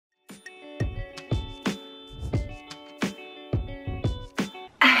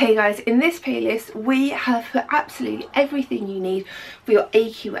Hey guys, in this playlist we have put absolutely everything you need for your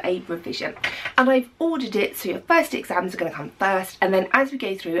AQA revision, and I've ordered it so your first exams are going to come first, and then as we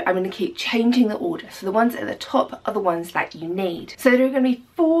go through I'm going to keep changing the order, so the ones at the top are the ones that you need. So there are going to be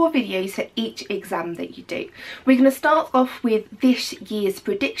 4 videos for each exam that you do. We're going to start off with this year's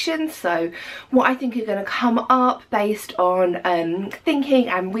predictions, so what I think are going to come up based on thinking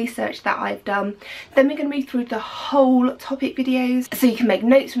and research that I've done. Then we're going to move through the whole topic videos, so you can make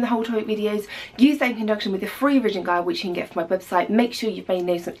notes from the whole topic videos, use that in conjunction with the free revision guide which you can get from my website. Make sure you've made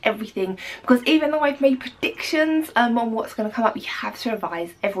notes on everything, because even though I've made predictions on what's going to come up, you have to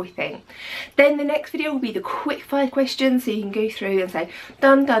revise everything. Then the next video will be the quick fire questions, so you can go through and say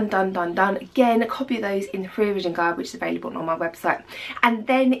done, done, done, done, done. Again, a copy of those in the free revision guide which is available on my website. And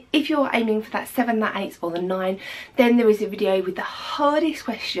then if you're aiming for that 7, that 8 or the 9, then there is a video with the hardest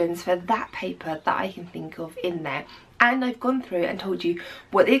questions for that paper that I can think of in there. And I've gone through and told you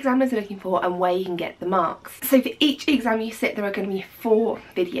what the examiners are looking for and where you can get the marks. So for each exam you sit, there are going to be 4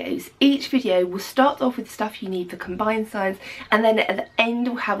 videos. Each video will start off with stuff you need for combined science, and then at the end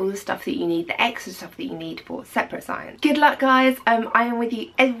we'll have all the stuff that you need, the extra stuff that you need for separate science. Good luck guys, I am with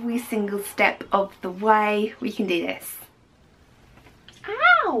you every single step of the way. We can do this.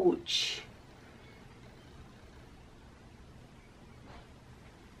 Ouch!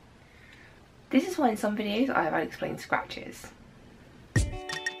 This is why in some videos I have unexplained scratches.